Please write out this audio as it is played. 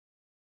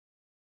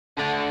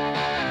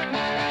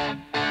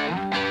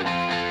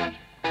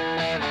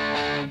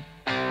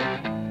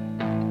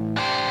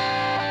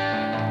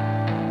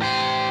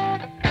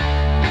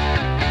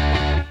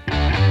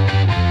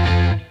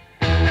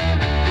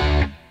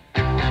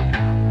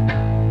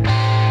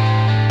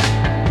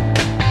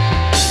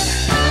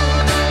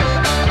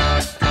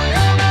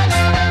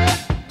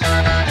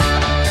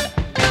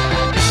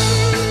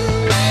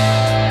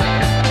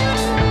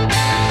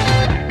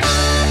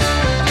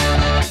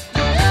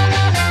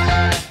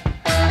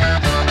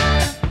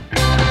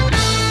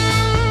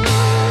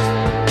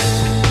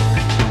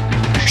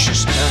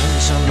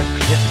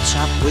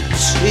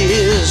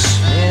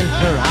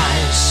her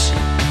eyes.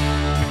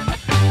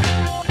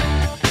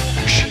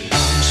 She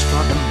longs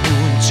for the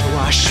moon to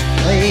wash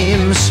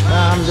flames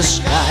from the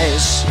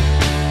skies.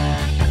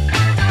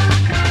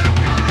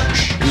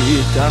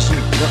 She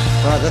doesn't look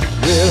for the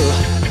thrill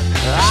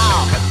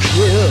of a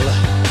kill.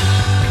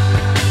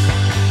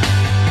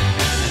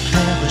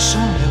 There was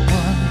only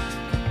one.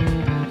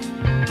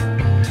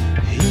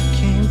 He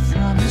came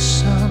from the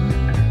sun,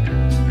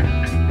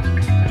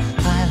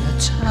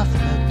 pilot of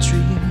her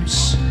dreams,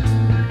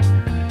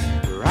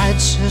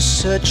 rides her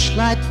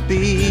searchlight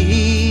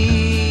beams.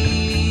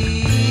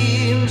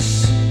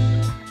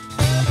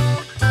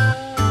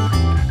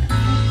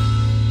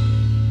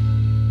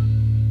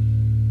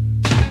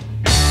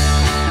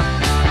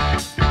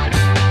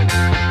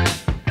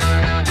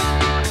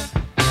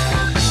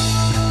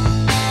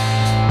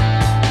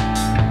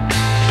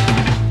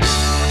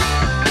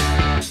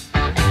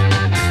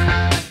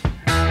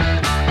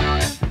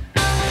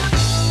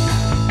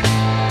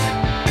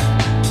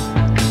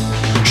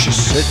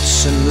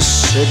 Sits in the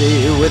city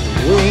with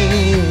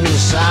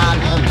wings on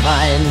her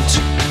mind.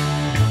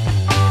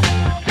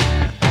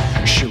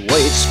 She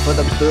waits for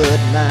the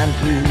birdman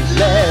who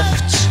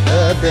left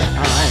her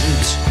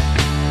behind.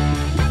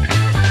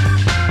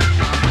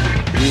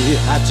 He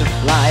had to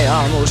fly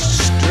almost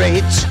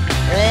straight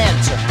and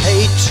to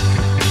hate.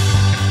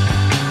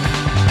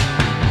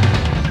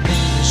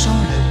 There's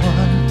only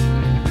one,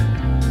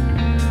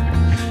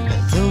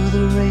 and though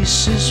the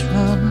race is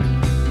run,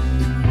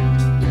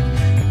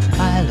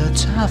 pilot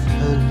of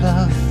her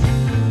love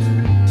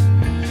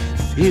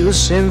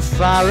feels him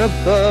far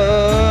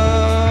above.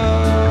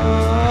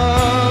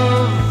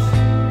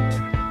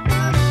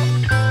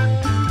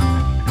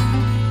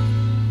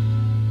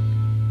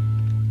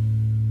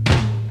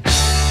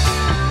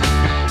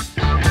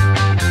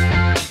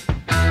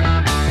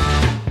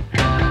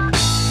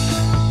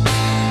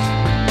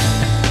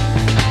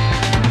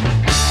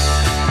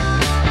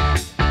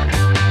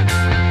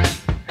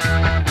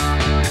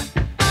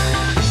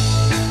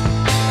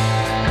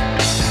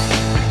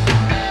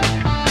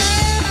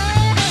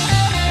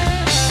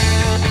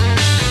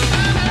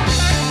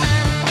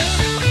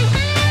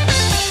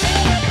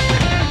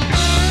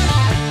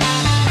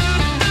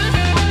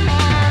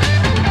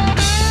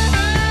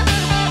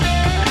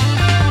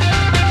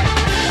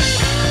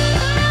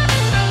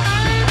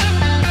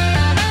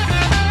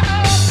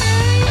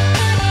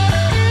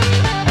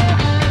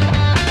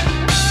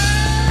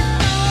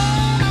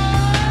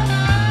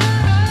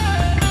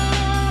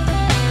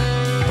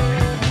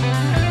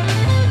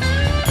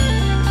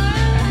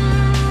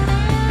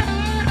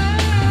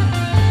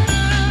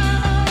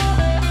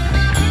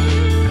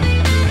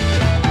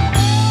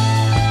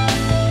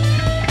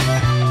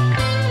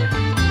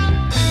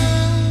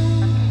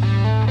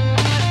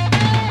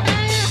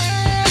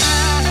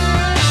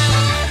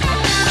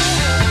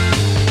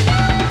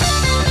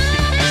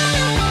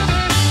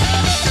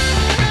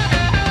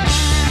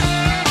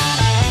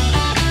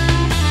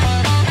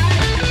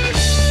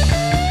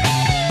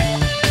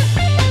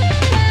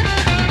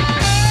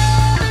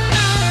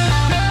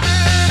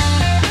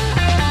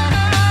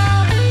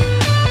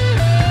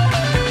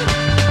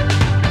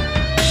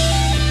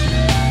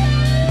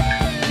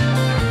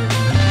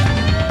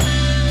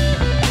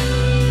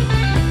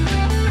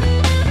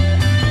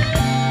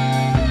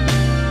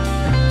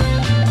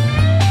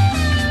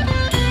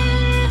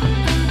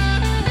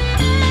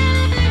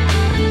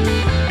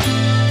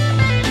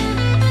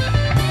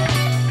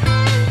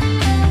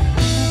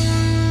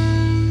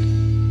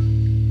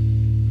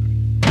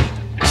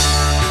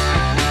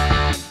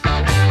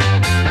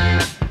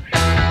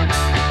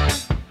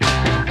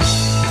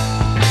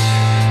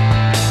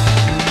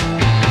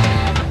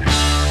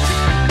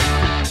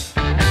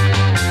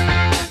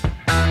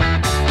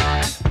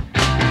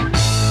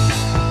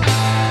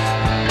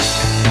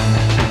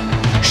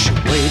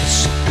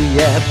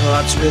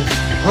 Airports with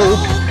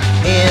hope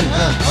in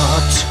her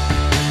heart.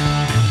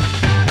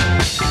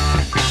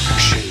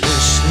 She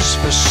listens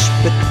for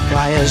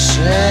Spitfires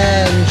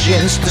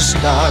engines to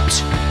start.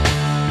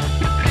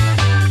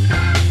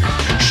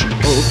 She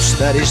hopes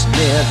that he's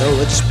near,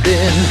 though it's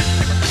been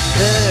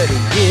 30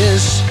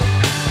 years.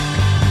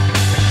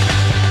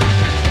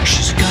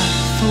 She's got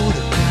a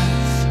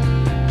photograph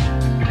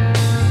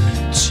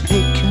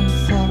taken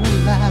for a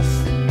laugh.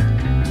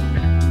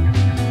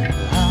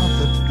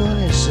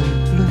 Boys in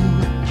blue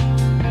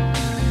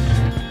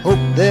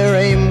hope their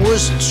aim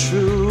was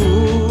true.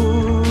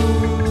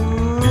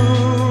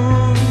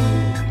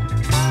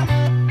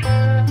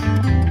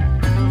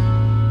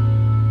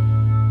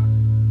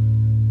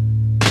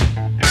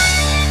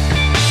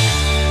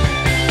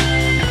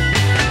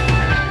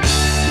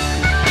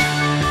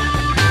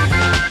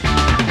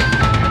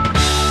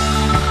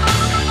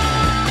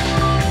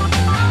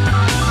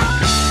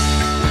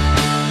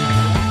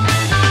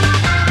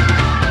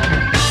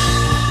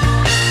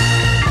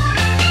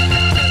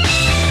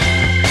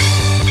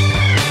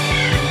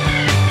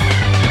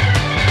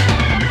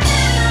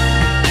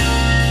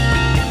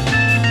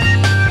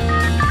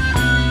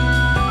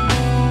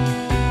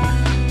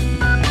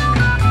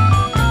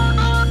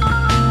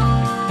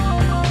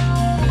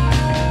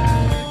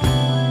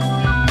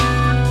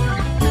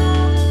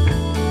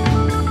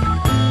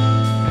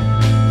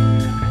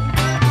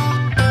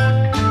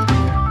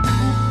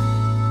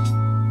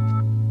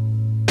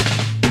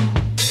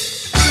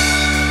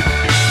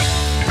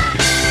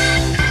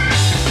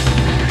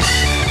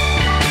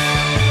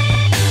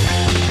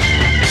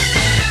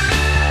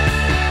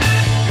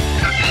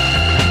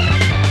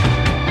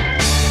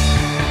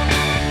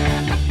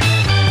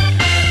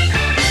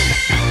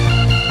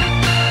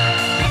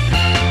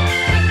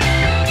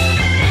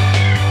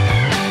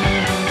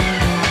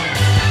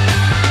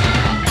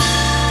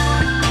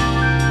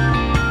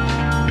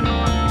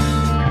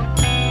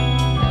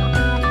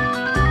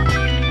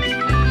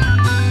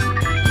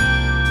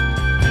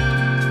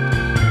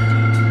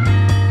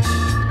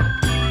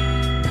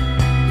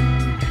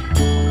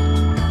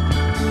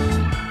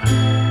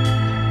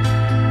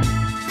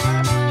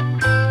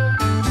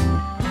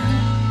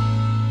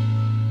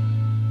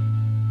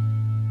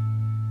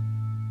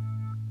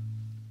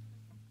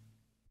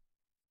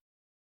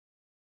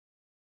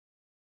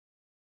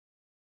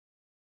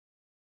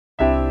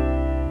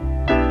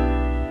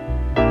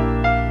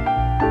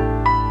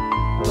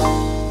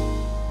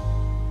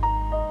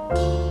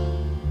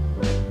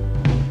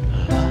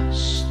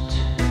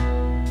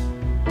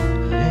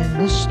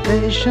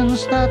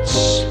 oceans that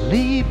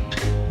sleep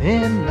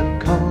in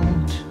the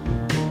cold.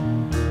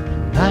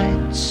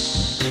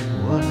 Nights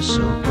were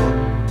so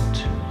bold.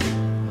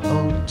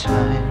 Old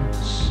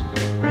times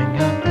ring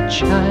out the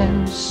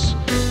chimes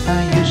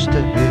I used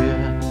to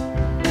hear.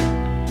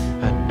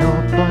 And no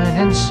point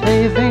in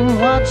saving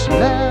what's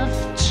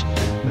left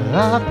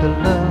of the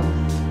love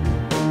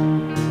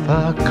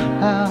for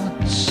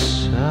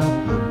clouds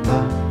up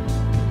above.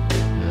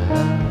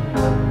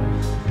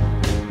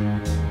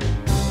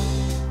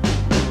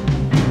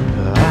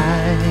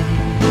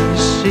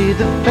 See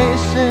the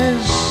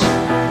faces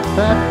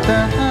that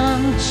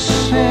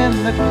dance in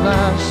the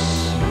glass.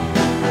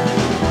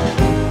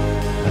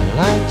 The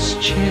lights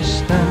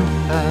chase them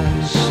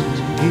past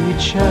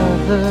each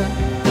other.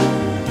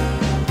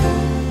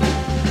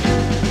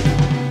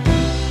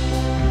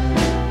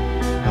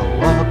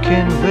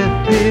 Walking with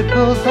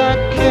people that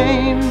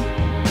came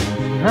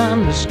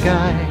from the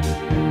sky.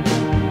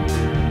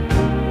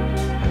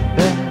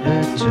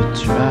 Better to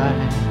try.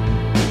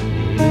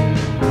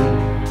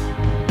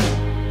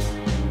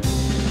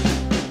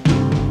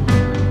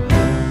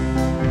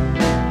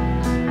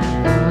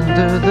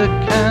 Under the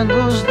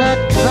candles that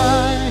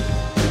cry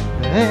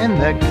in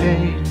their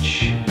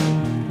cage,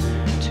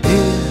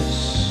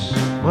 tears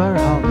were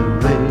all the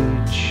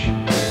rage.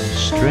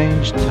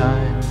 Strange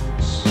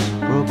times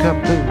broke up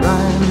the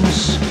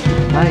rhymes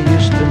I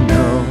used to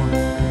know.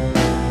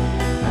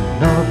 And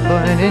no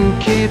point in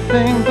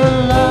keeping the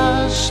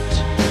last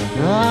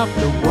of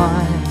the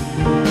wine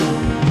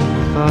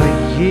for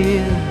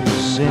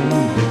years in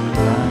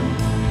decline.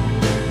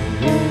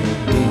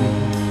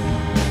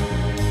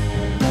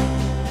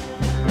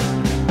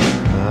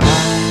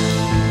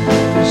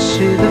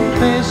 See the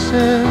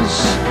faces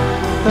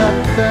that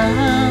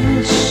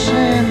dance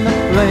in the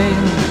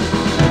flames,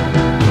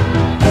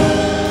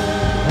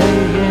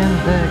 playing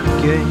their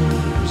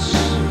games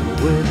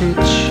with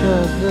each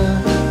other.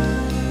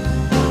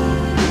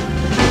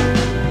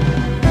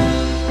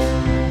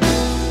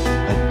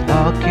 And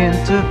talking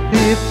to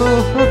people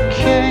who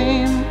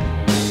came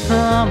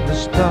from the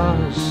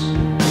stars,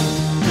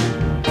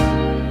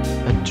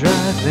 and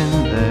driving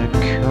their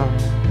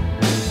cars.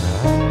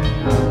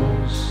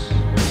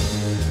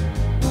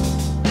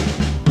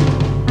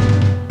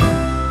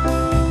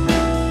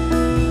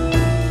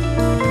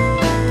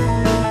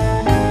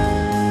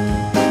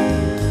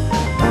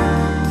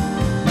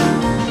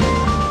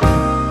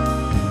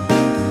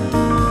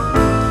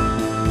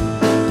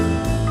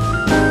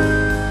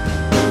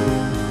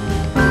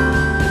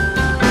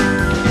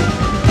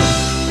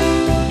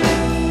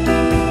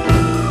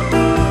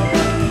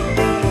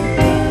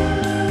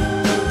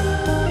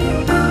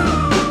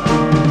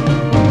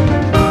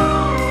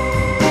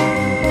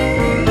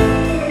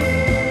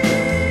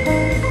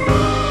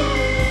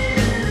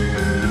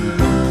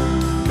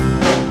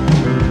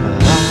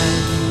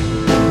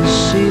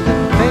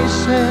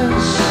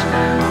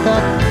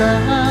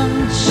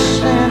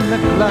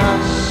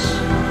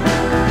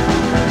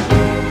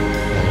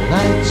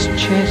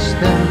 Chase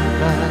them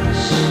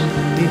past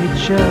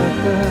each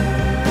other.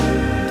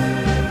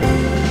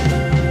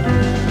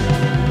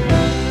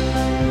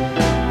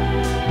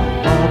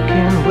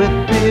 Walking with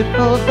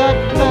people that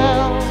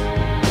fell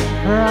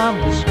from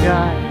the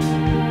sky.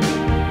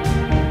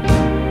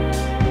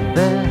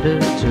 Better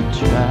to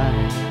try.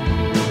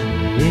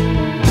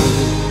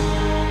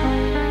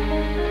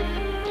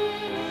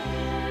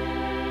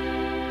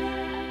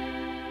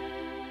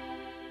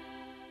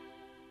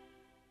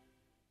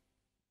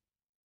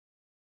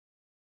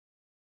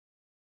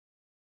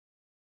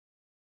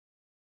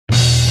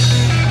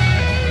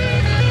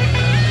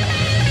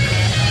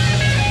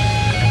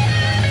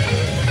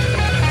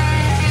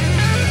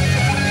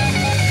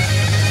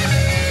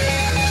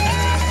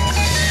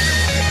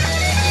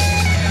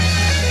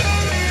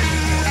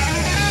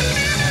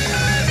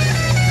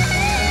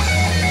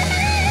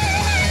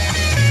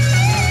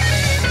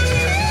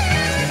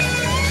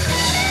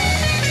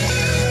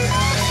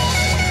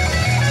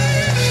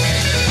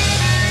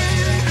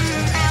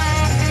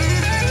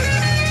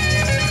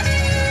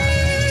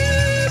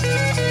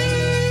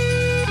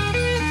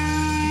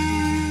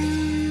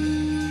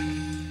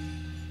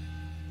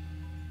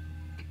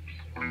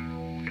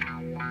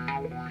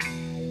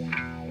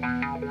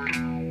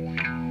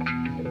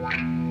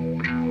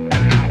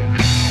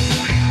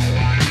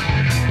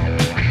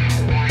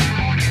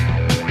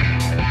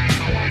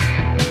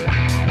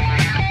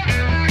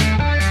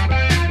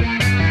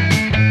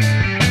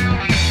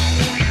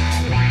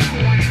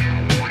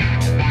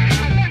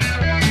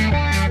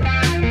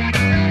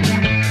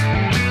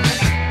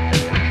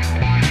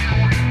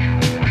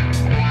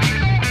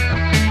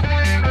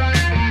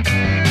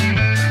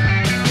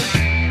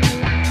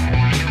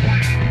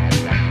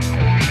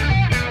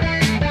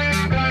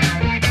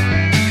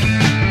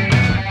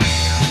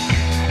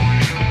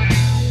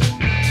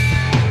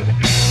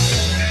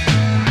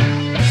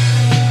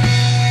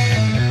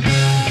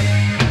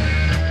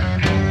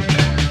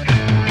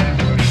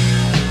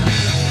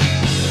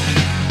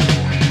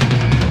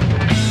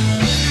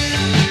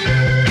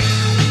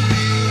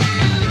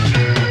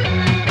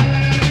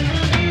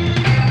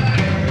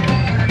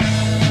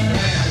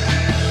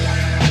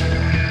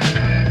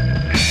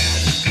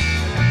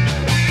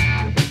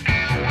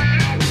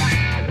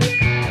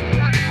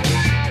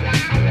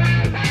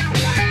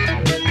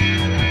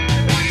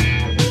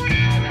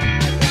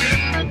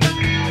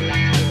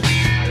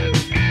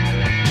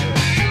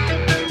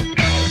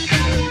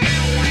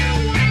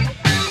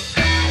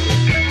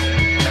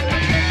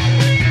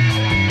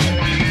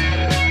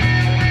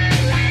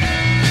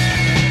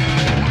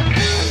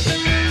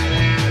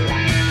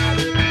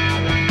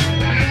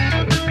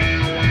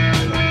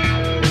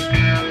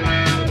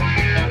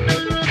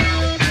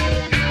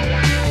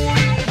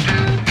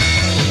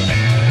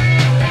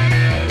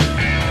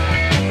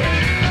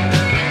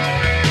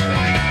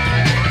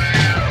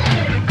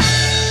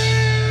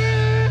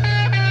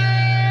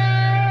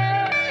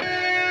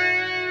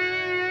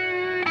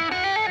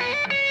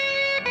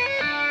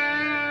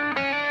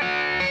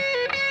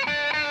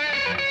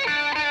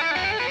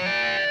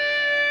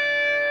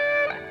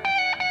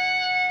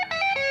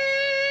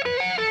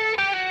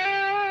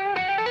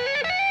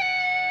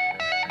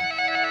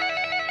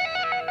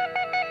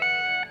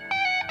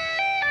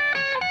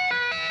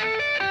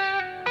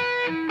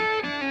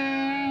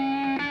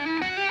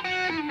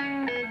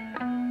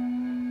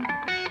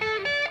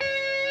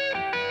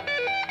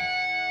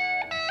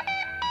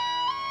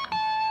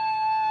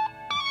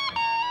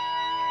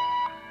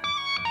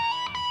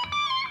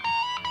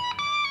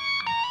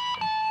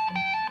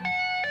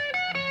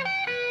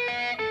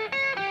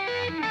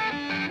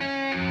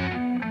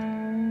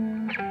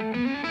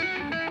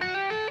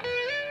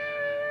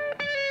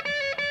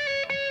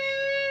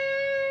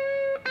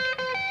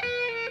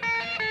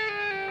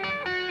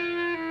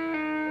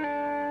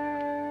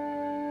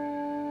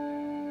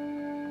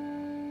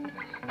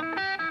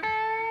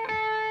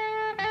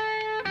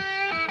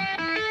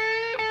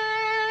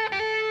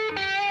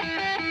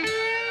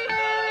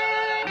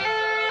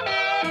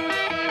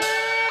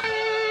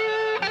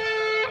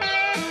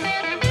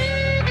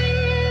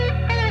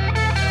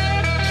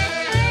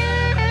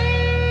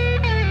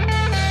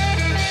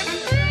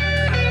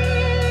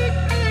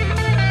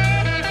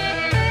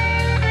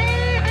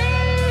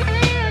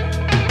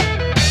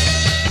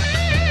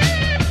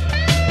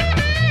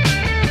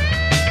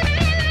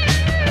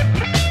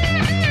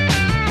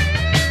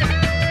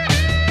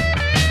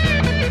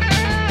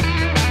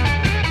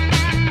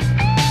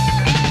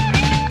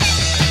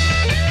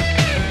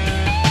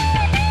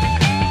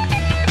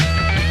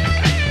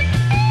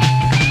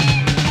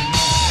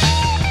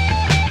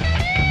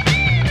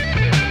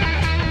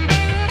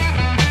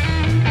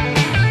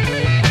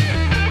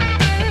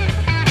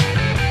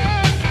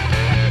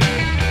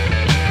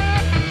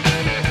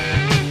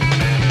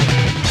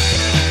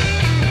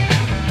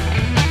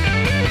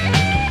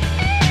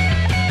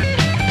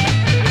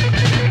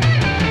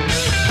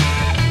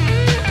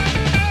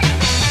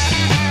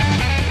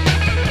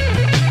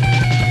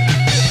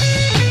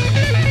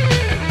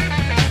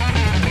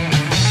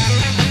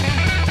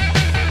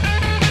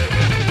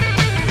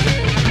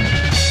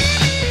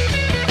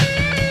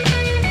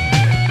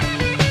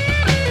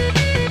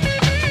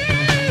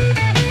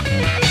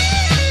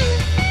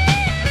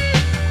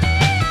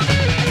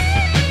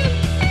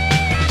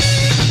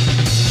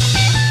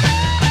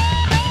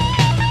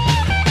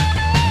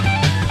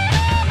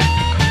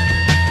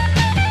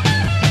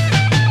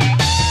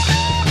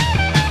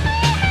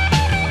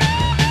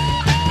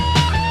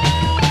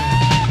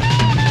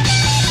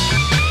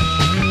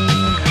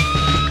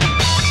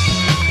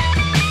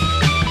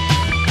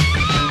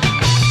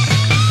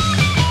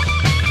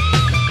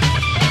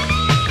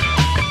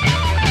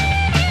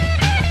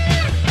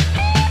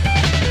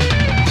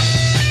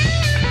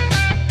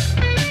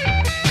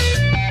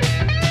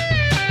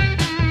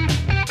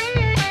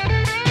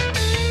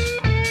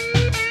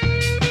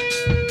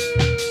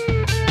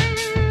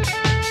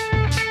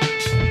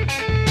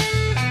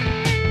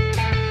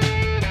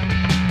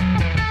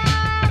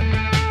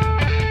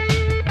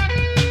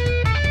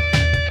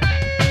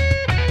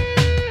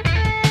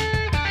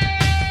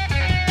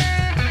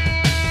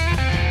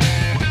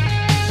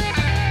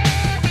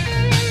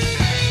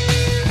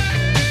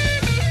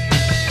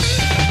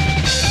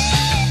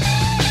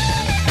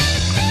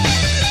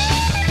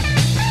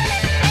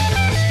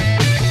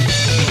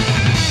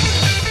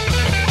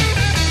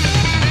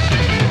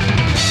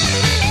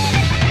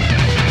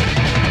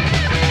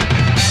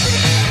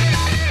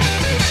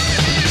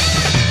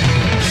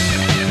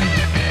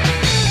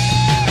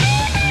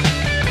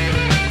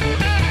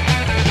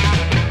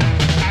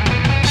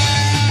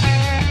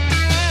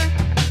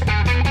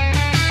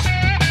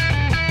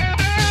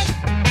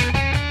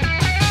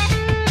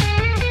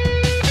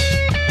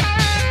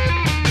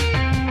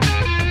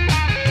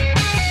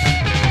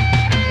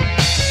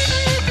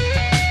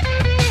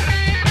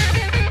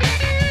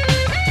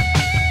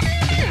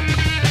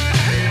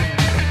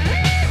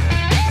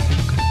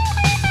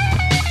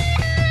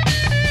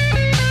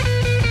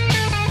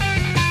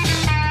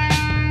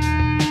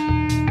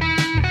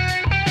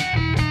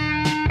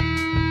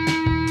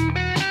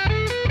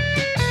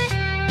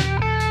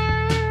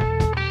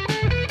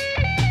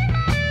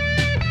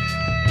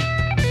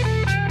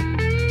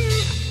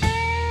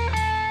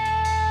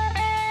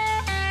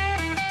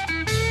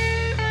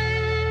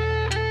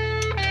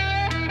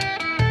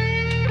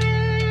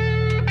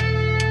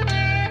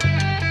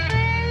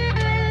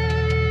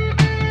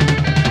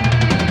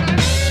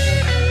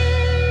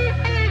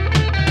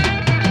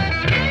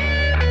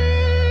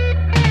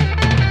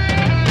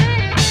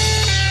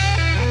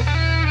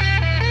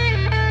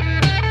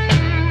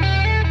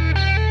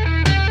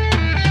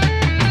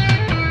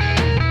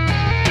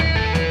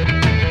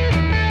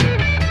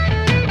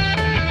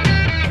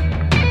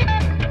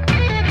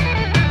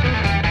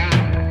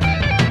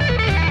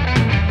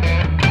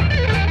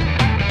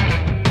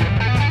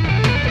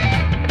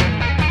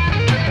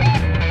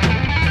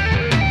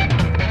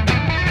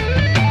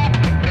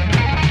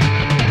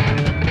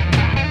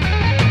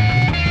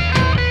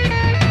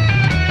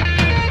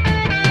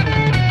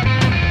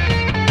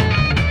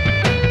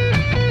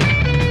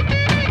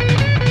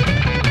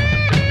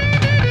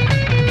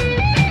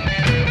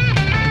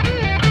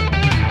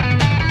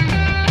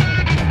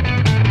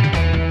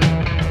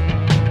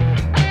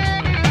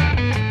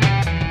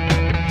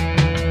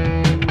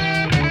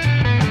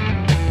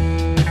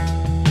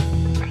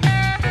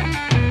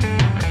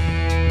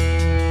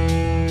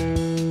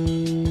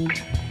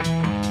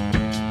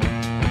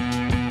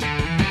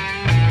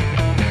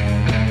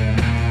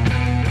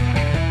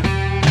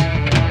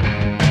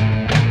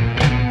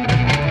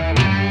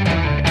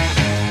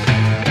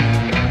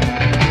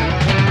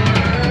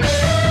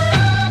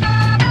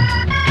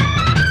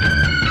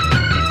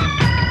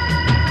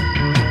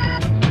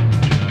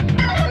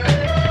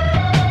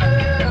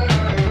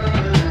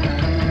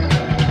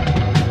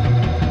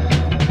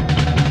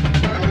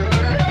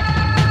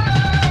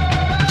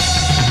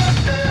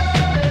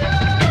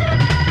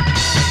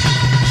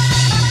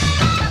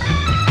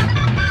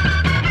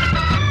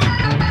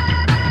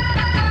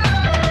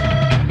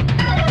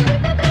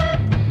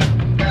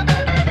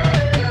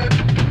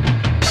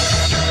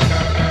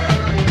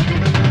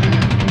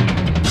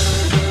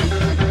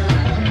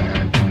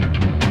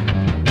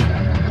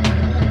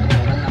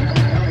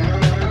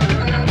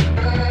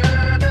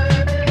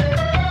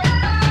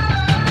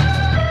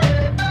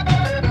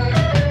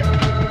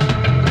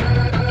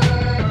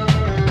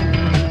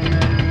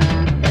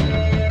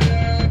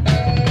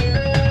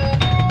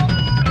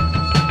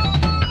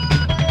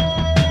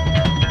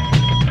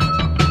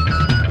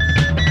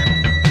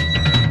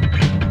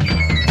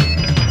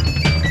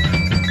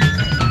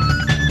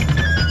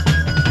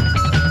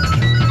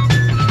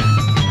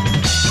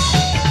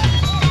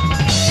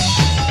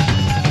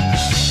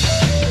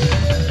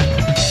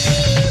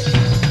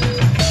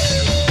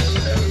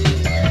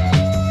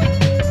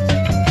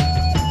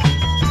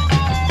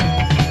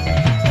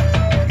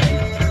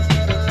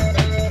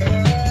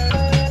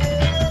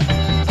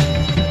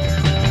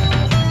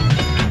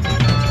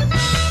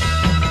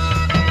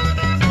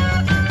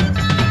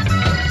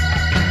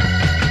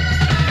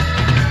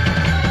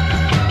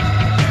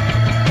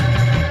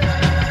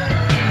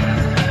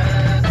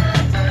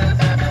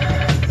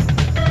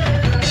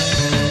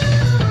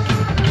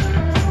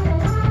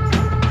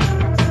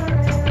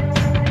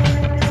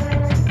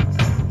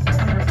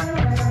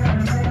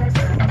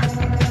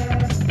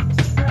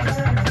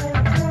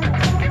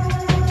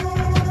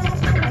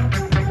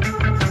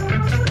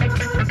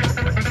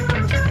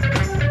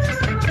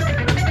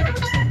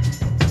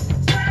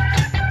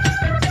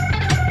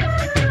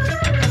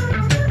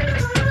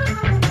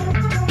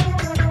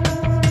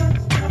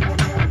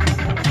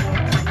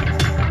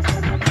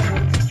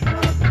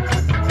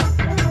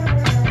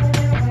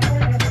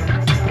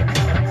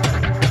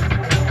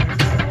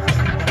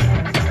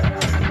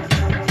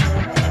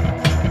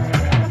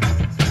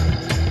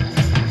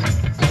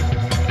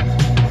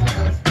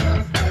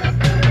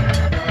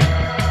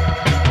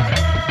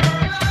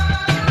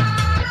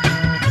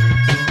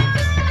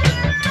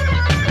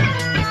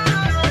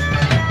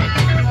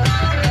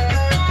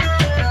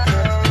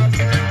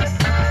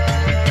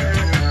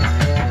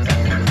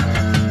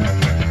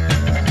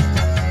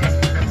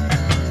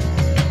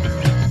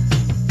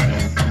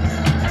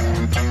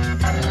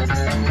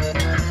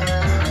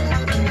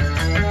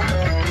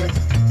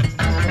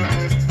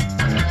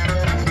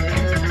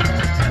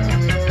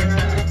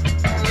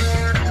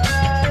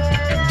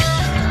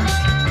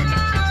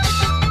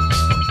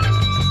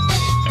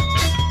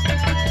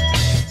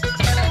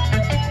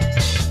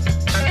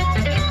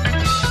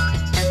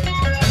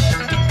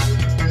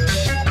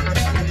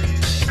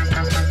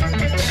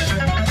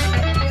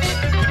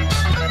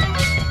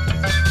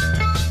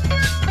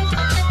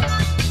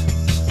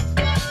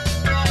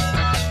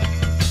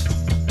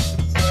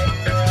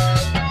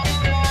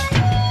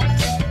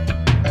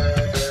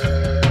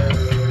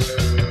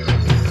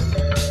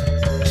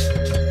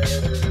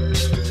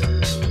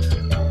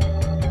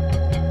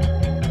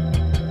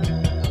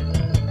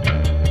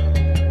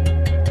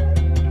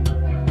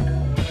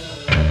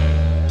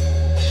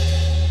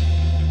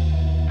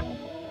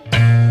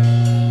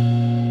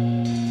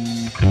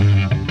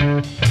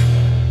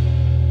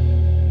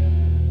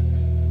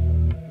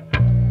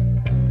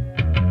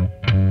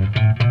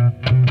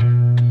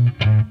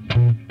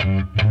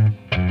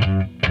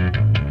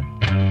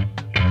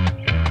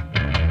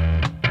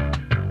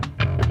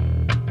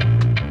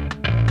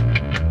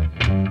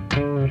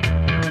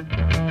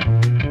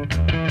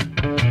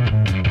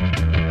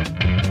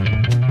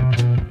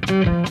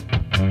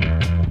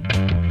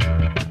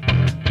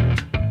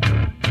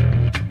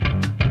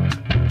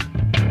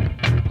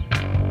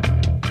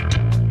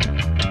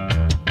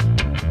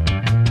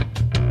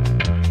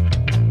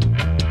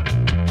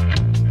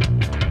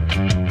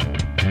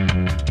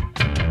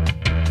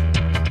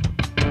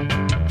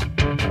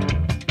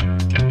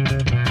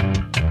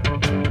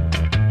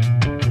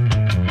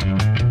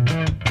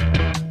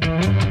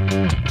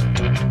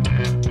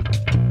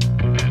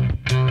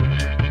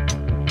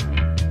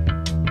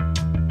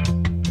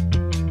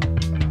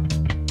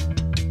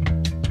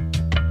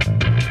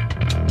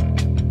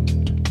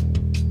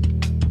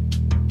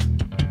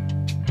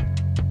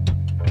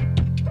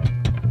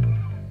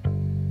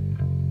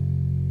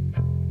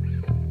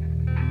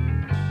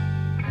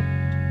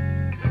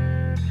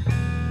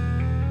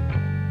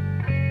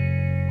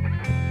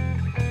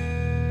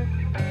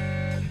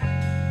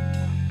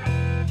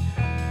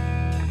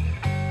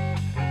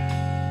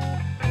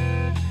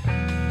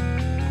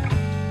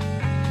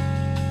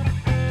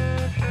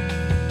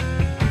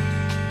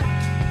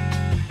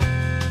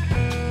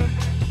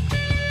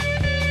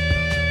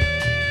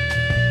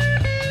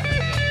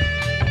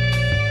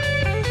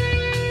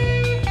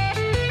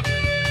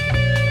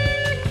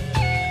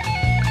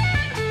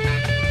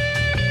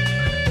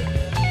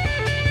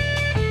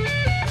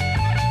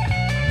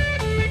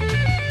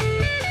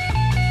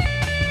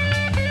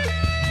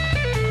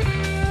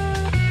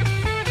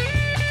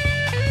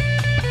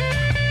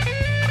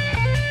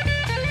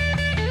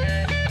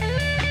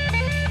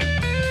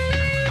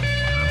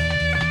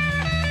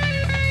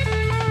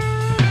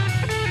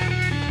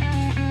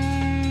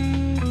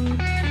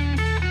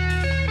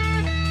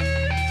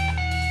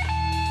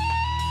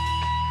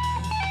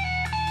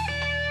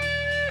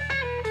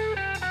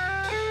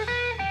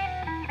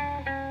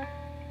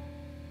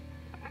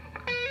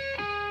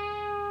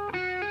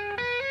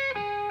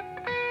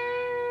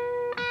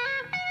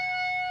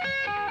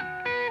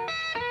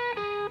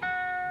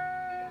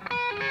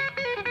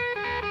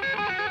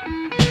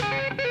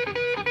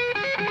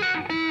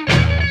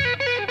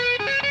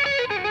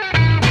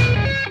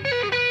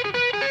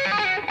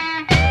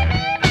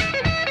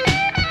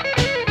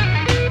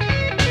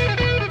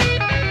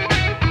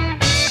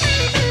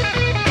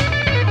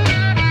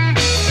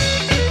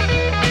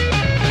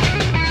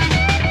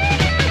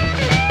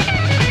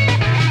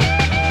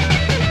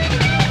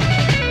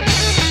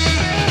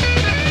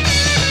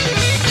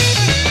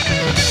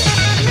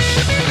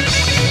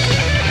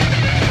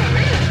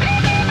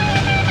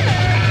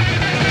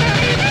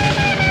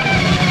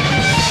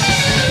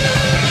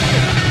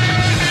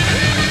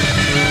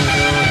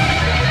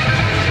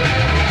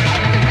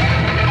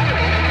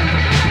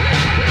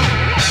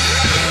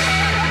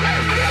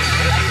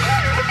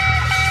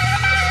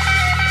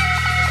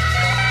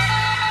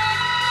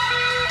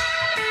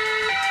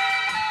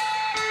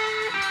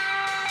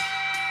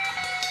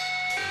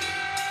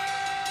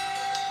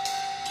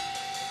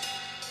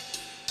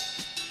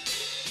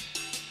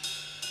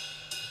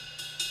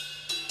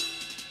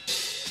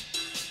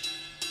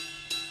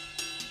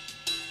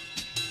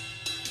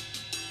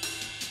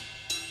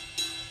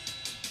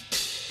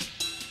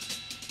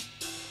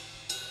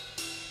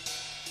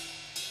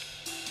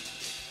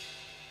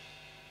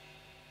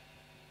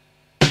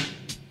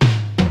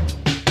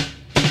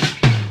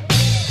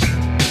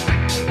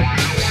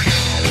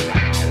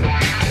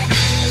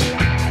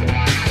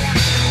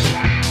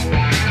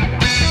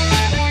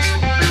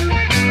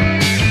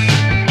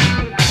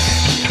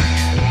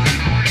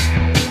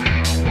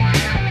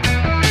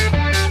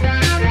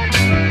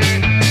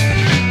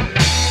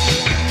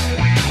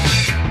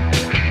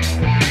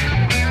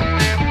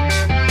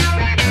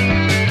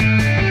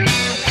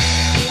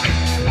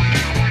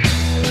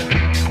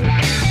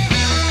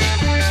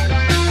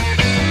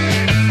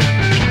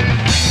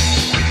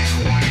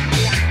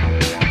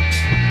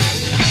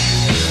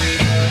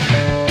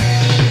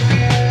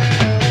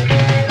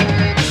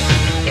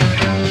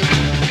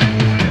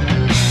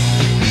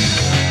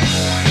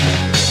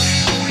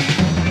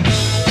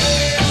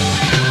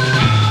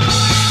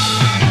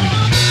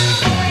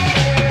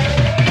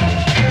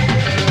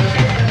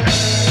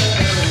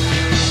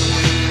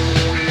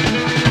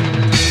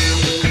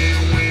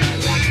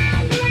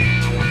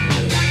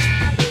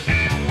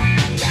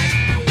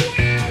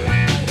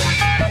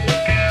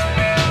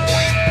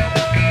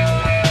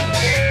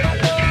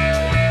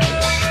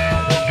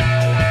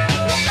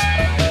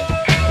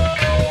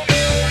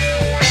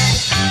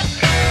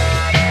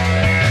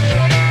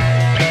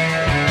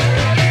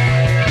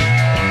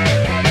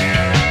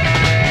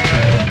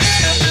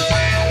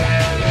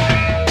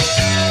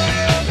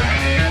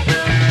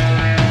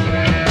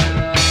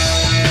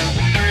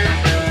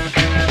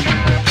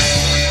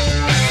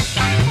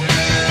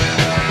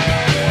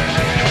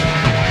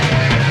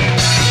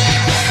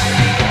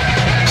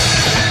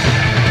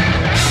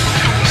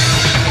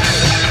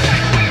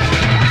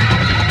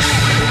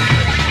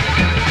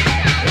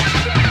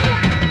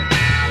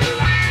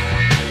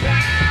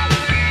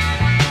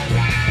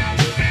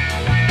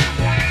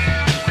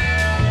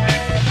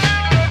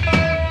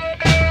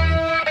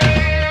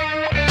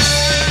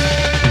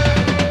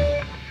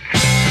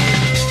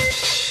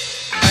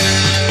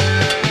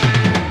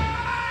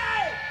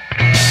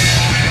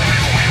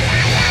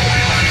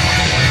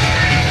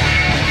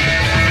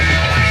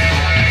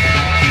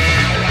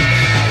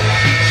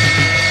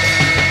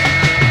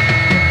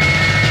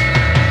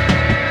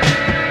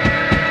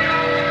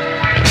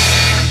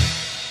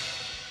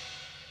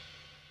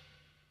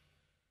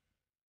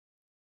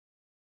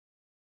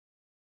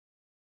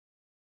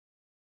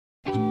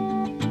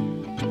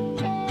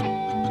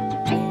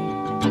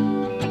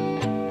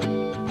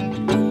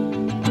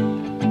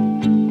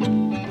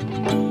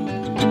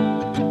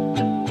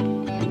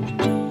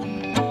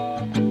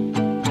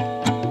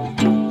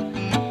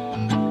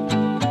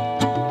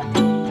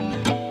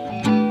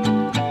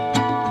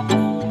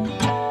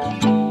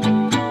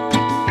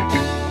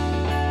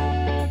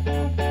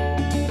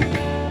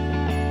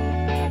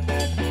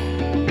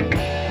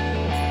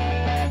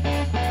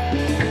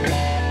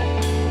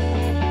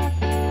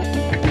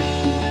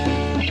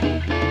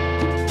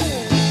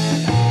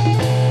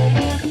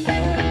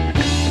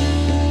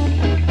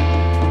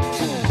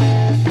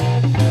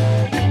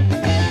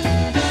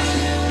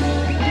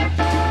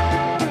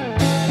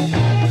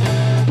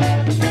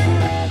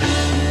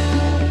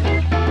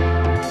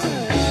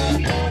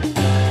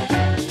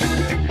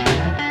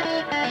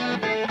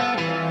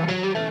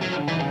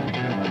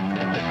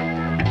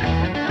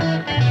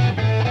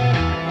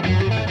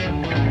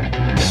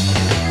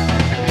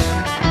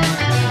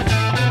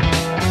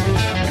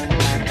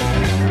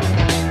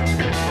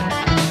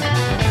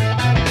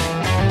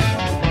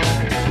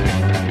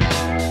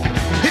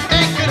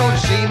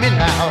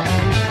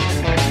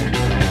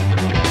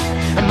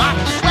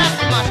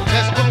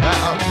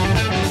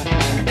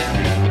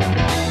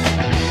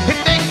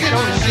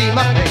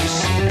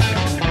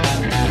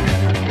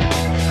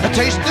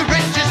 taste the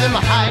riches in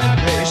my hiding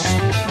place.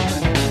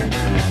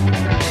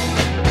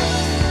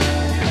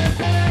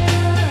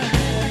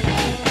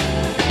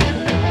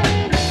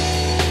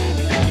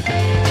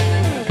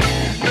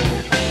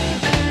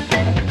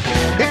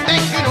 If they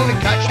could only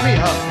catch me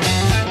up,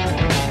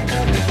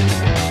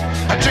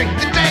 I drink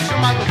the tanks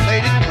from my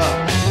plated cup.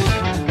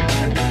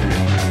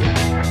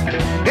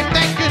 If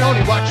they could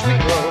only watch me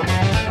grow,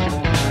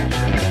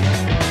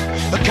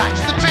 I catch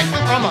the trick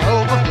from my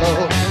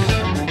overflow.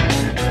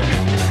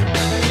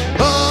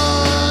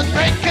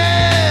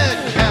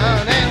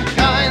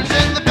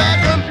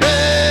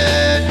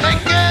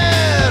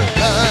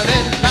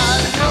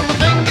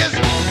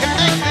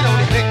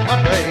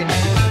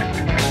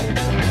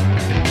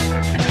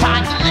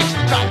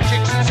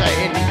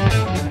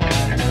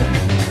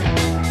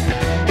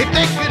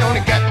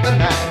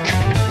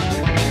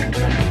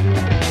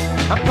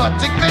 I've got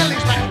to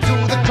feelings back to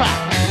the crack.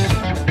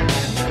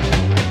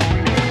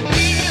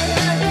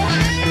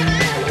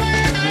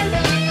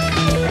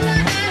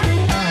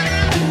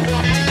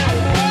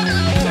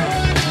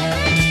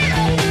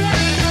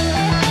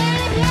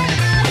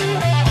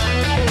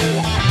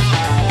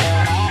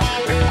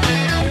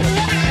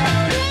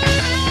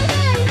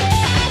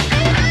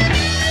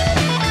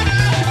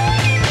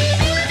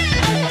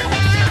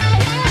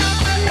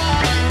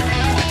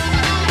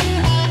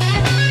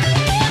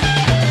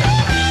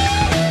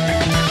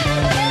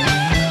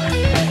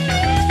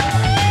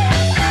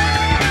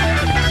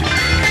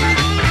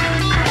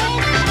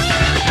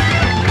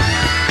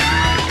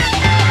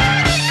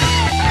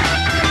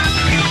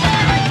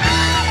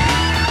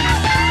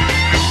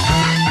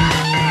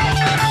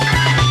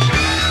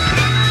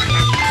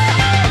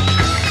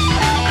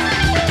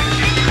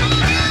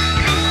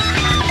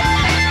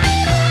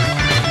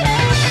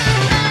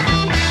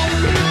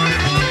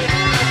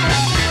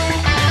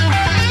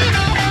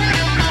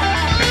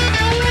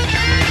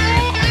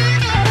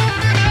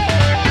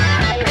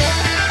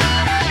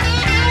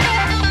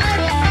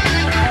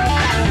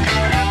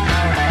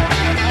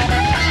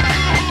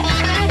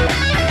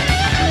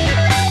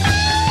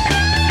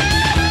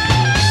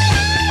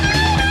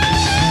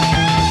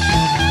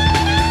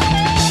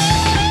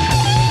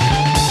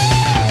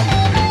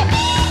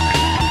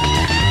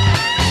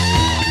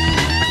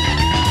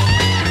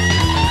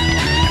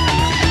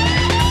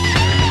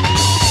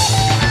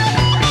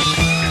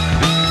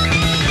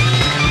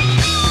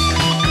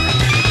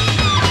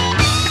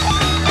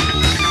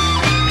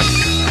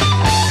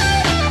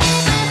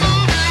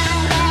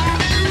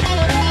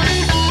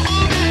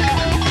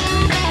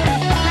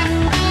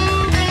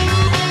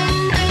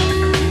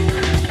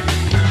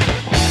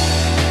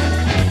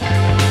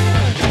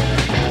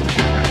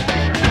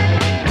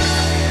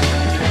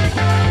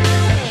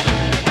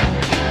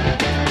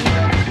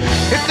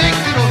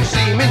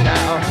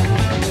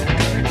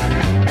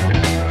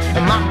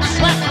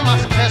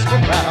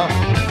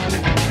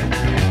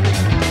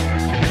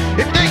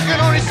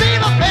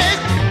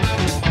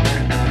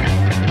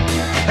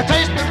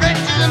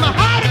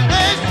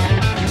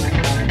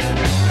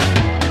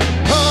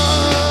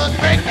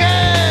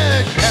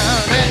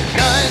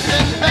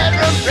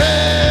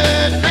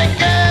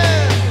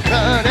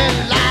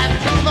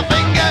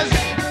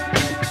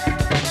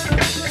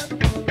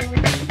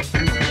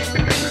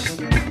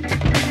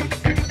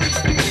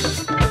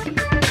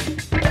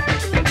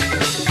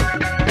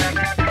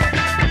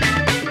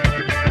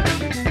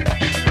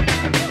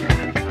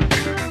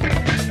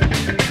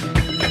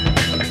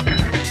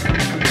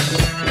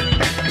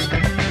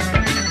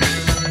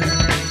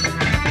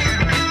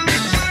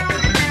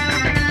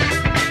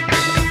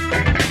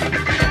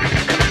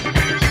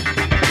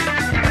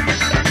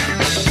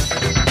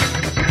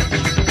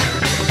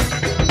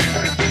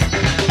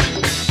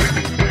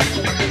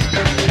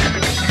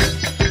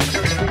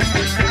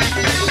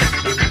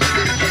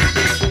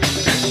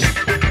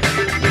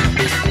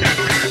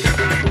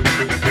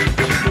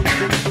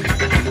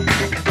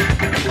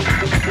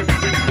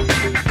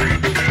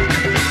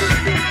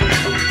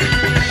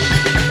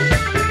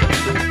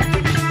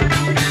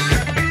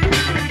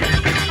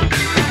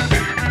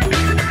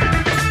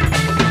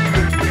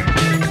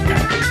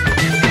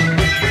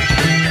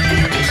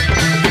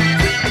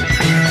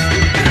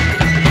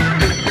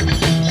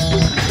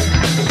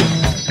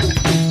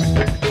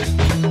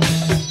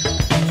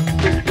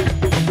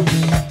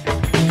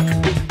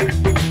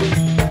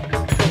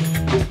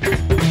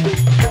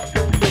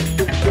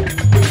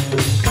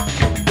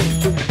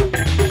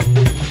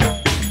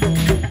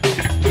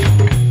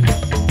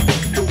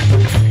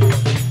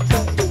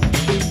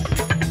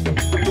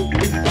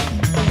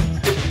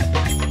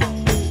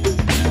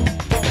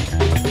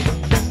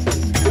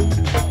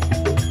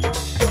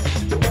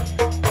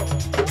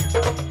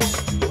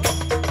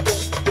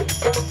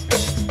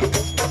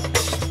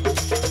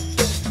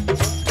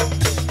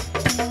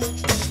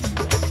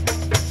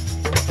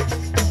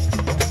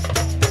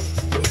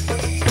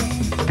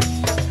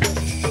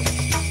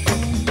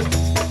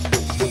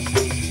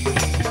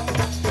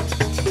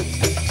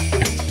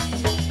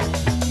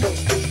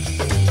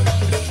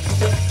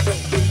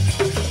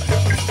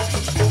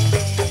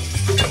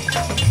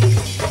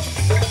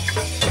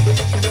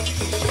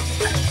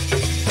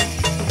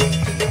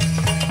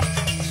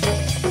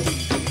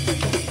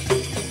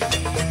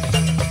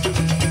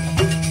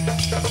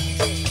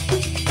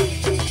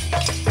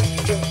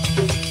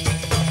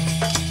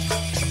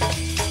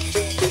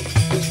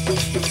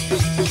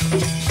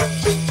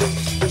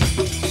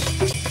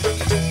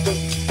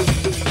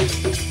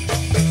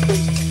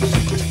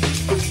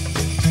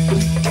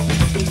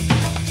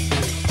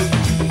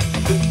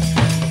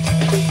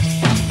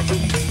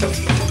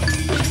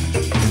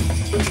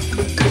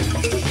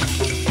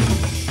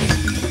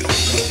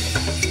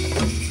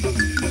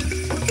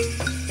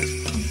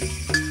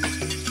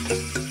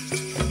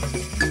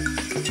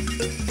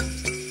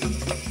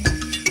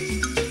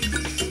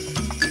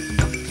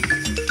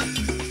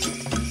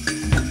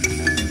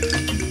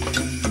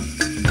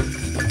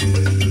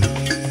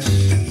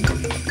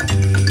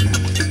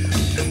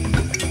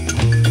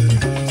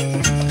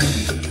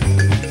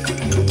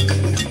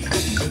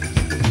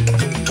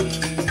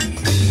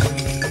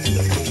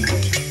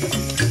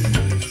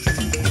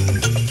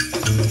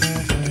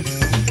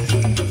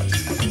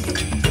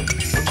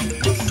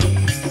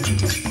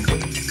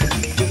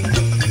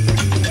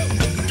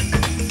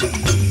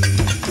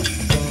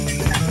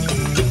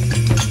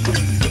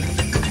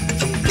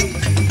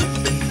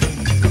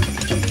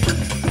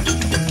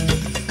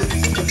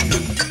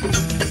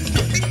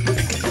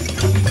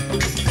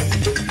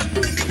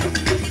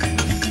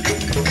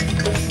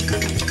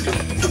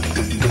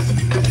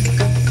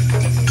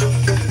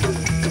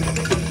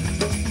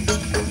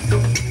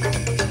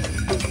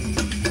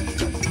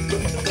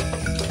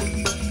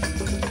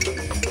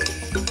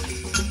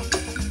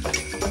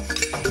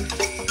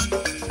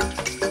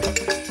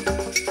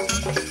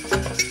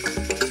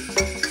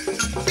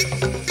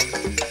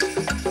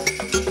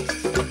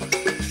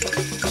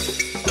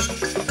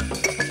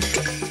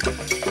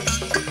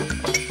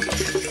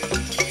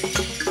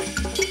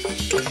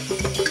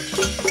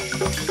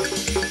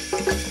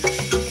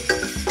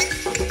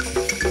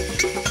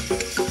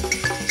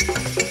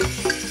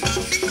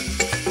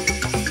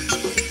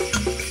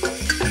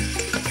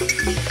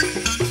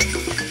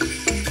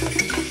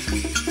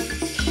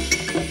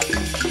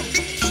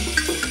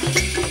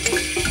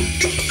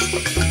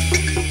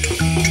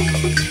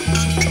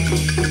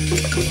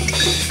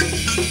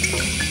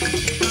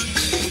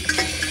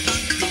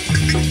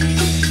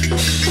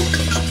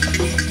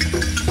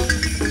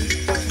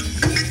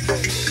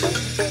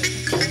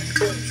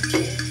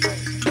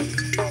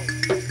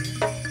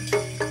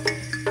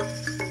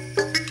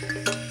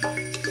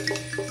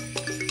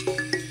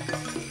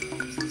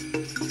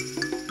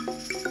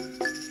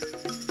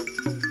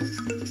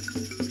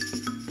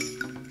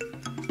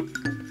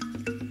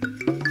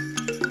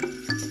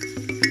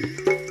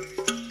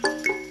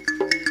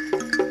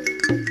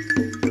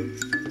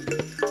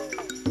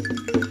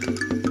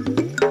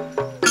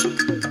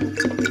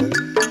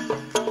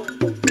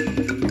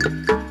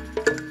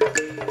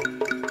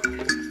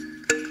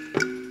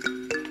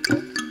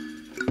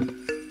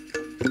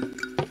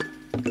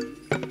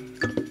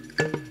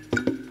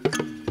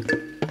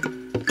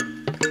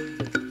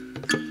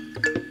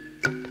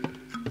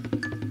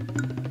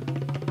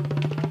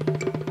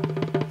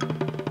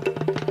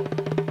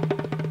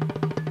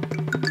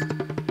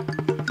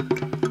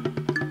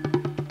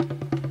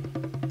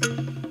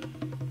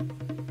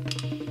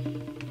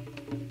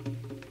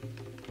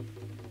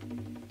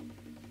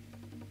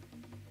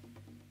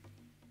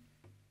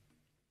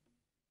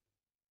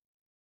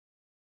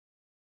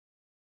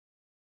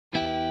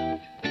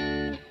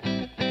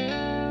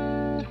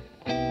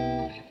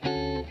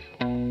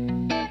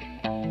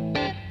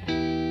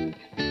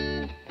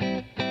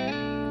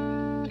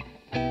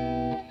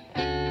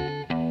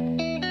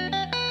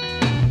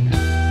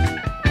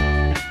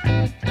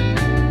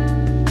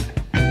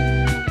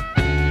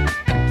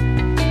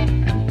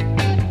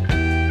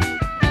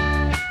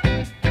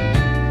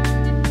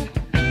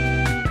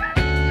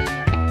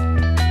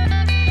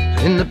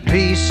 in the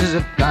pieces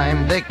of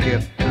time they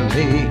give to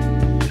me.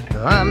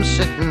 I'm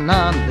sitting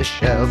on the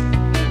shelf,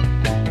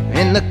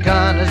 in the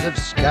corners of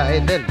sky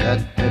they let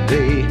me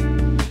be,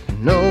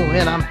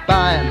 knowing I'm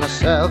by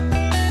myself.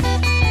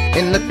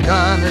 In the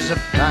corners of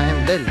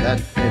time they let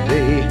me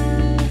be,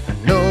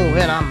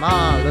 knowing I'm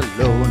all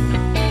alone.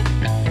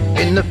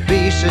 In the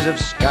pieces of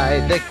sky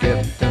they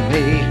give to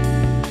me,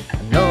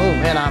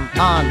 knowing I'm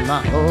on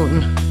my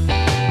own.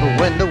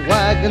 When the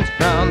wagons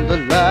pound the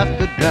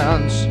laughter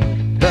dance,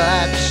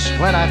 that's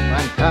when I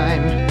find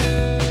time.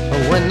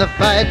 When the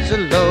fights are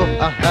low,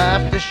 I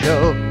have to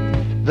show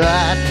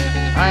that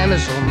time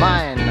is all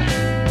mine.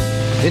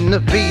 In the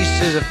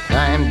pieces of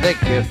time they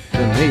give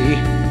to me,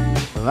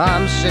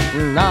 I'm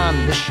sitting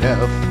on the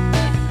shelf.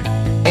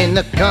 In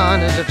the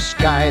corners of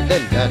sky they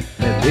let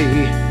me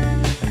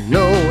be,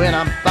 knowing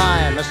I'm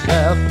by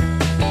myself.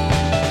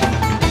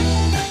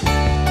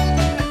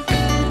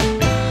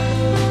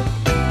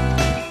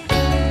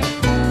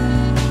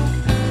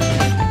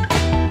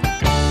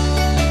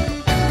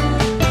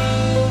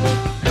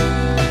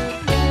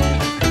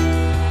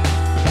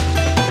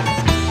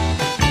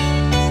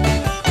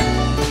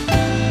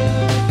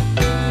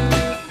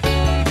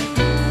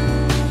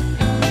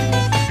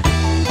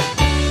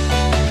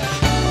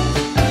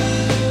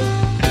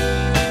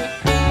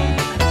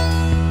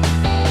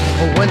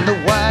 When the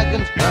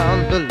wagons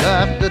pound the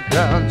laughter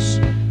dance,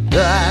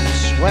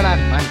 that's when I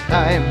find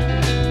time.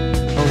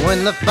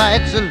 When the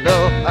fights are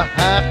low, I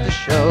have to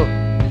show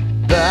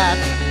that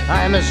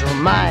time is all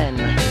mine.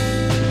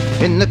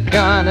 In the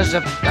corners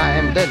of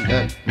time they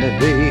let me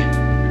be,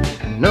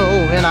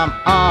 knowing I'm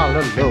all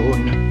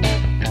alone.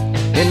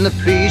 In the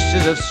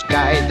pieces of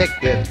sky they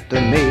give to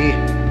me,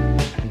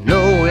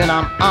 knowing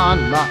I'm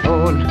on my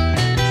own.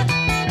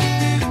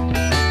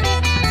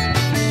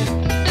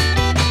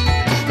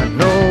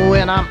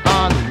 Knowing I'm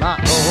on my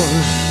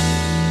own.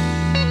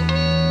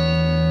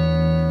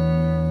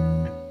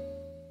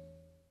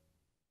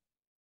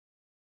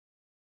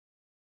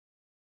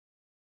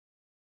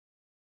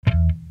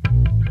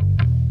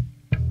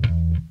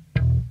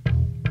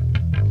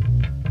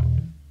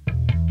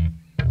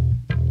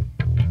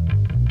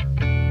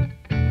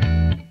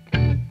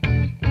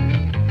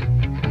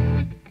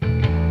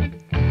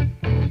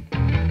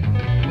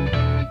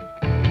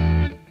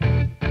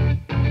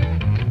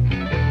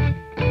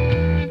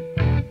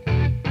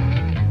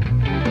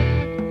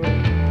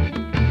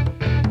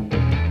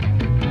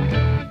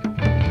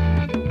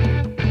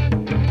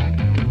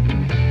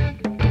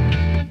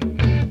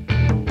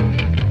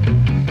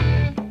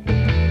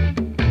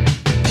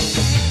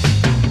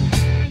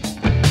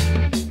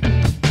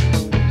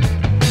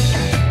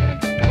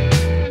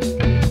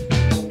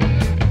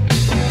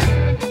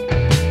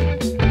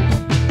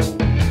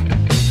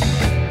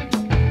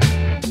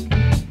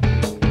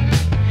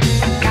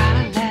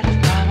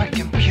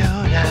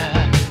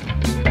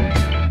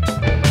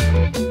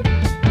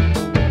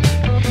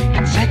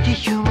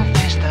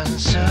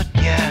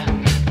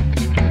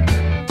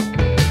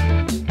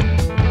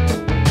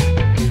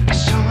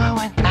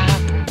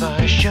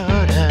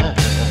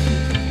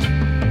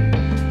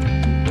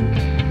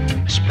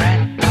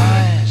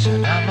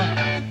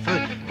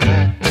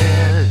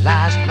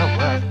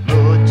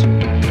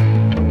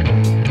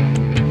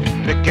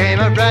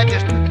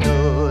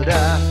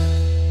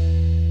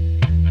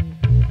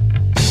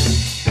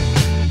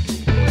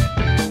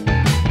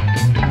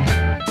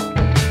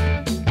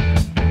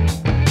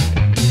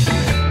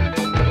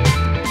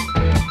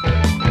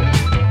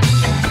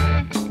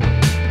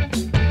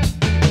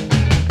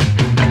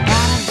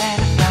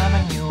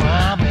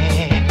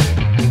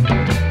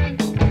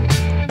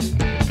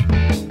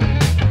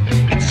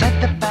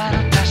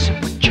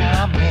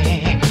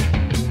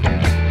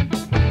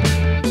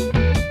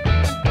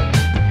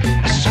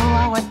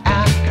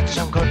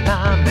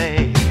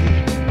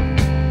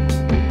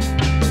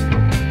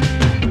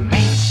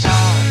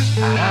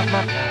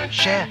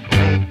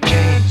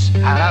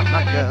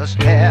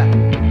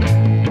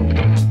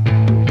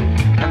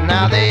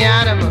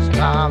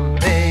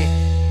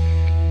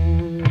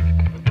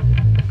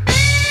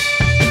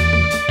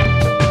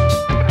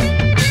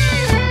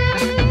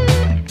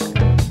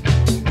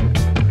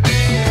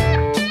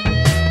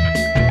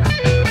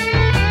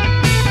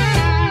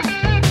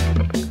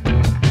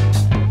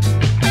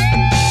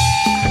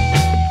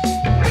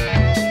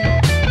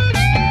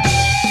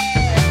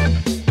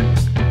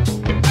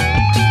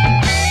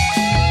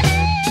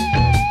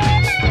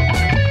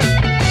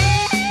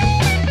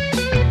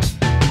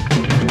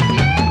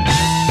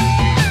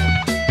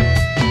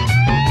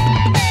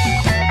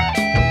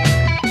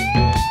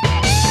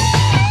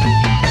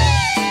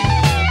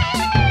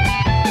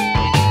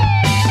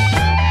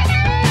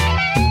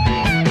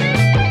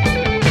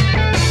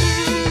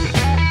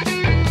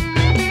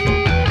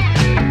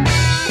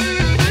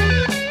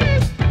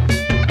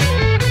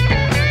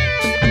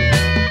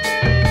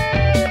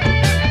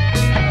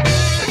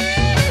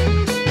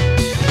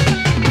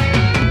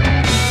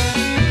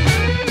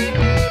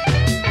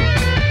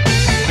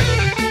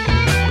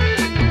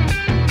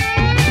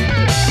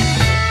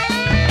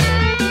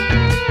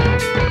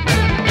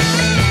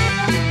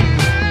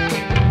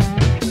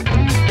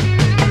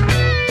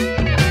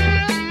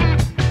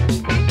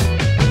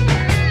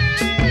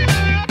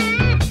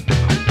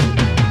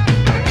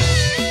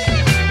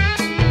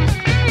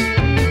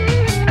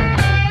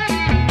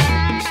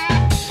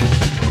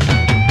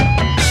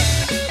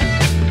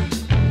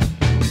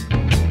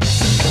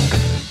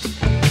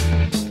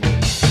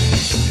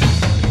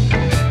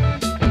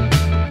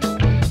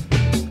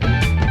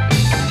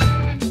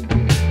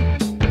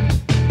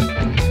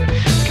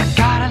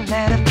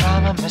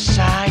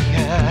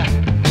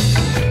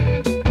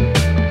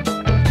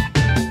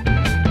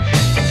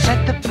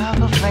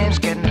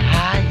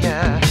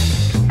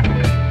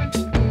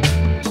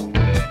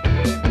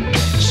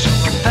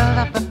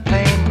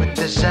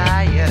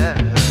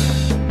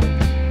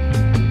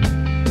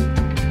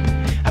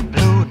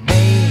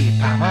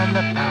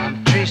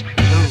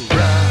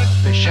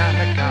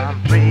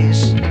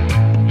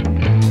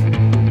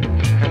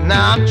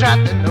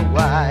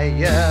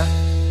 higher.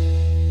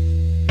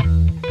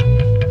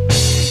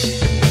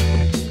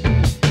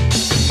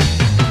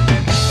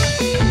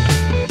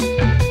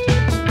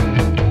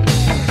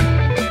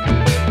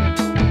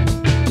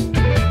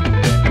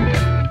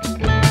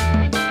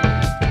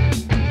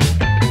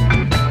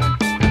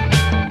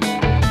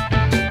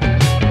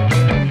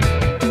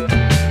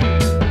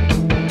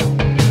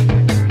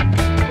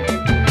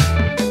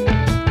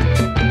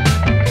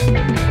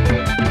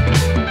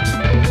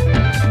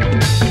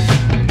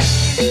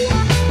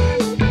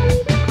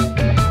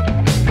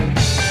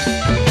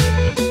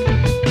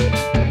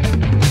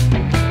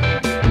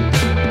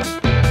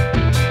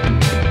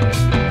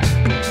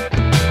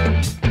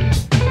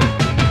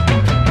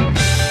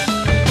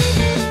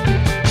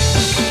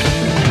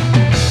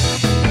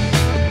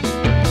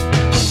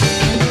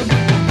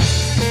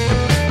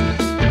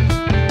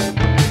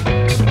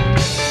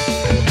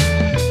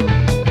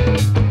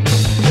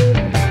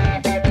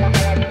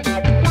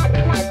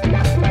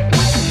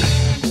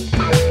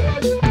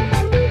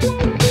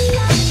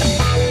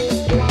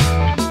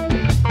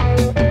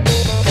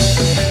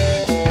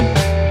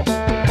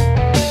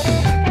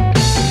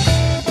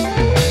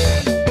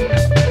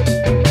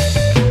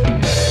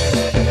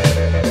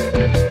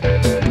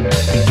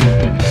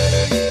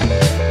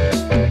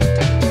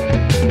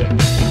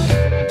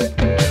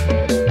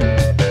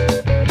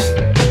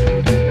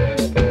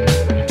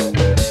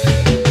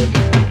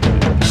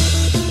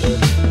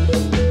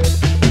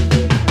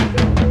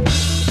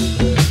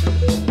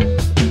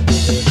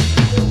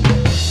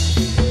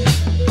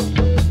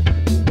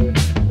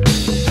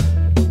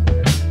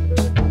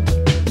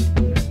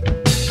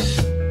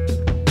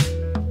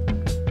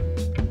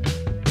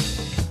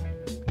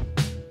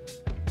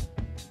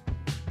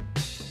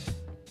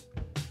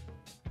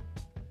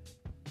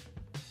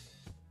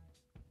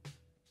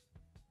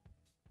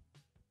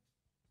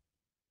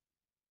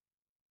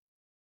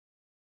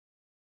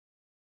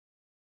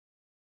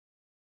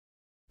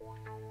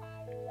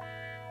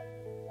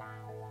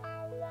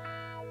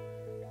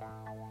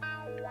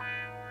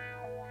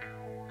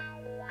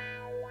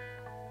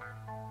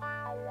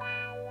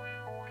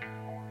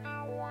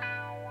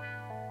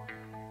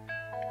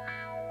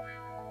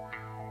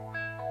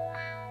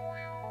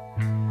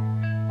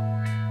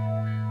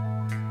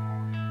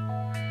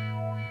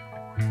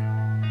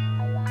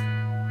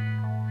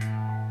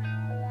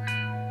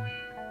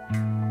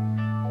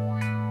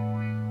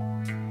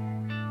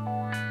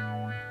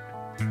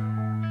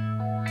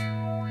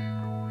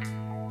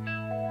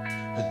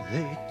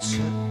 They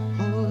took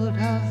hold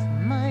of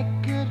my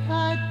good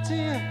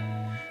idea,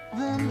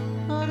 then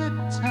put it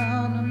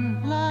down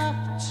and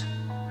laughed.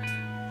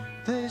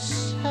 They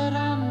said I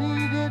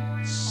needed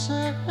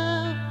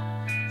several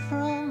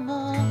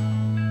more,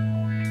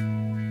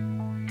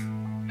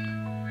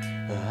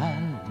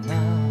 and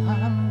now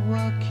I'm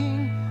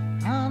working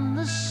on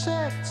the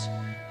set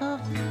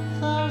of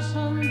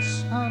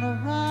thousands on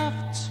a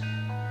raft,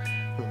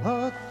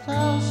 oh,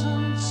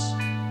 thousands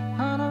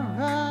on a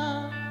raft.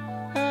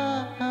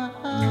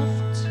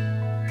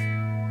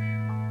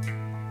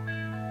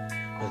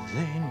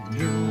 They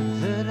knew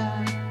that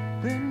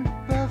I'd been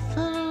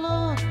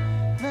buffalo,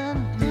 then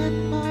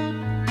hippo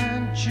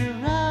and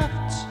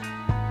giraffe.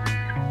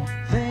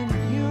 They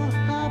knew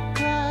how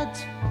bad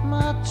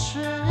my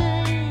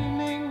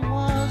training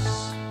was,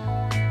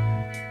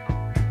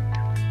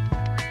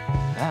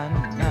 and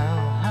now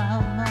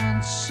I'm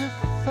on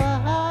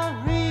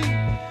safari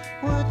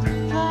with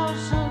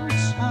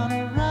thousands on a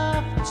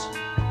raft,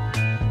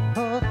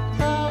 oh,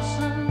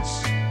 thousands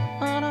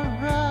on a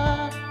raft.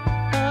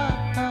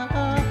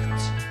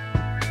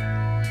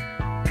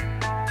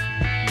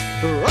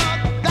 Oh,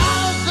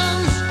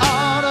 thousands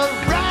on a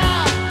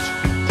raft,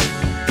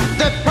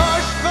 they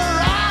push for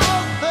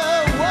all the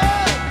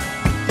world,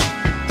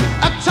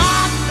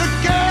 tied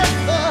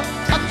together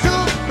to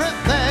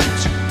prevent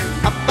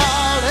a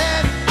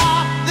falling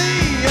off the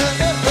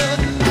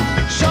earth.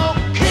 So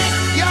kick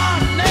your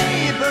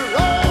neighbor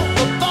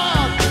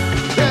overboard,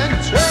 then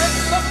take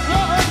the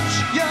plunge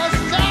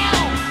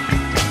yourself.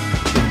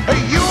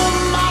 You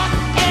might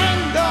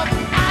end up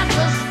as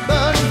a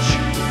sponge,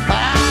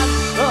 as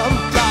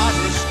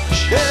somebody's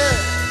shelf.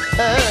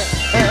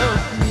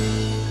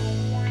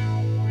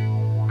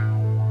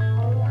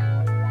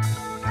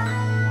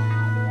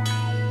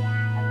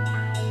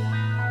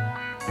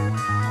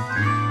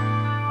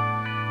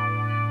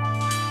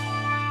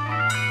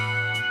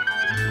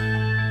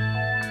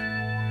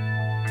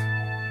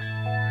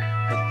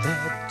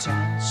 They're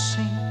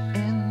dancing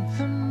in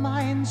the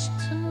mines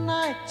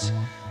tonight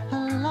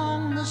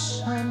along the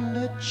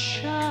sunlit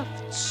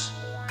shafts.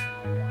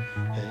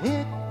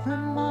 It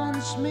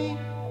reminds me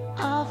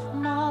of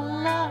my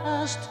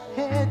last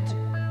head,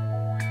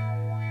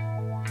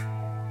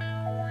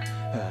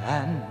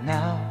 and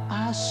now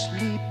I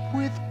sleep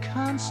with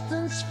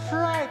Constance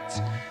fright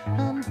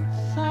and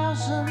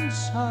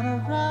thousands on a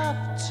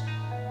raft,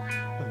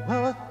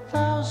 oh,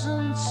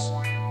 thousands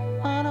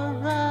on a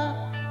raft.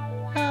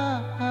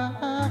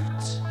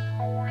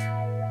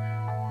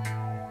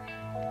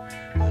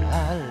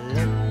 I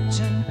looked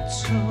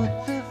into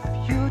the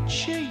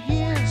future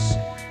years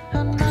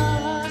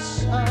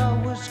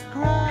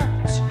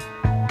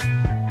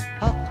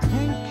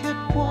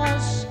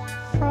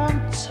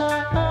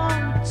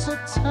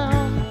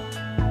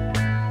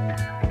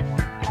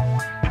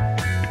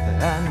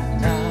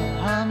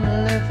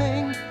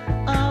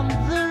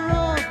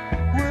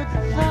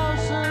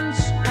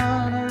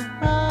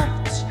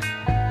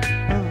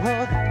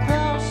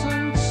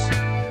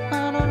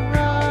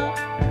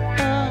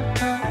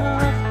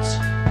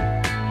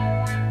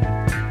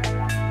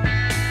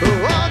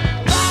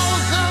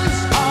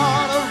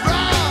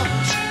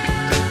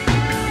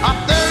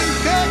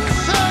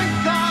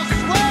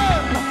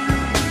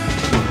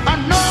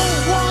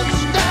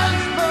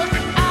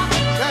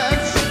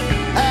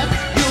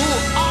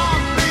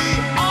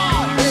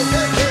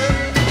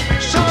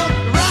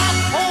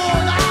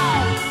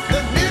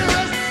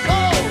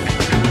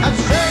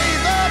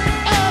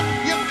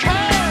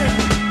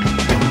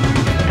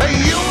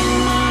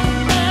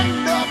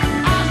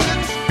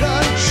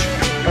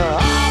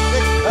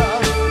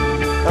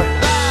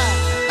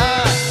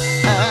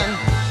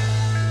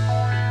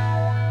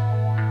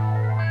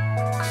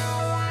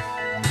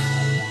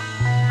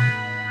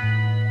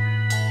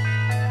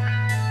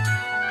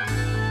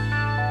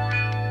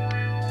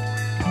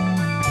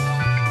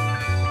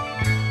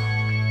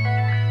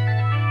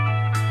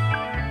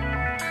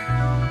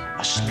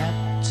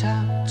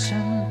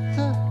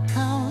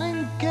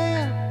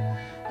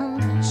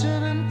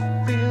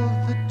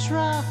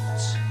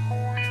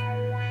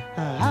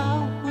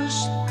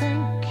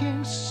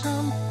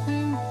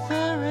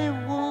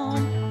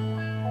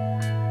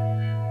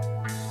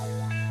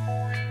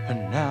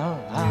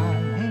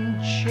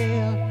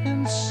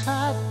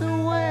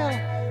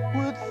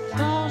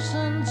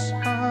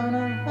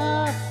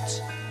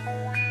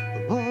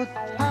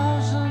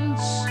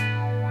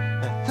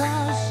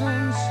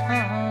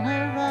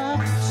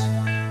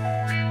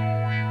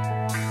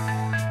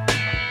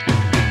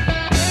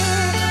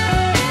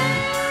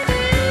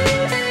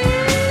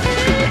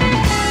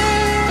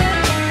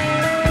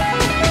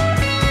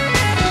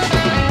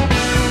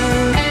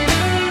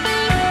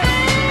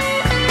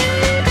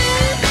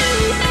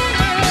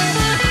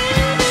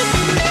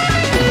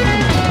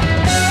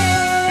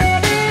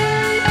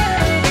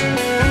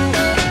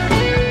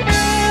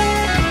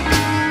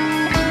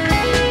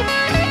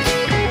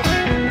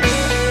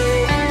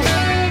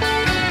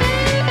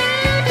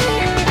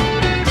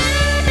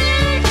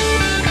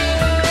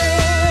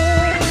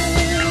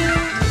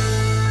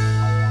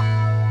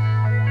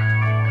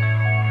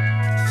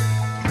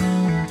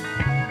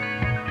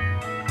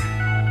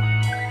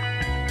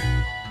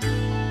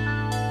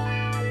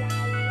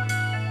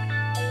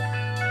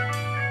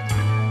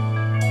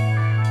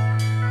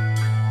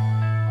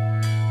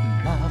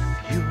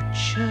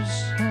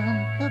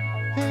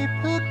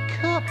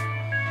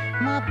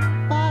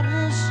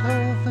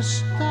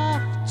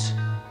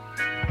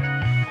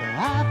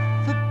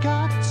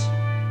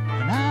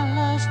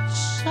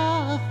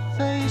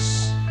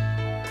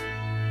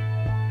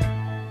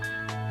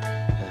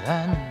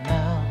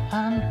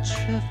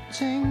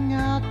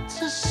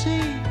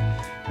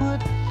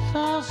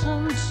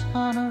thousands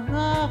on a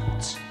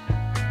raft,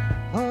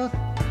 oh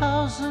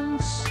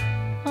thousands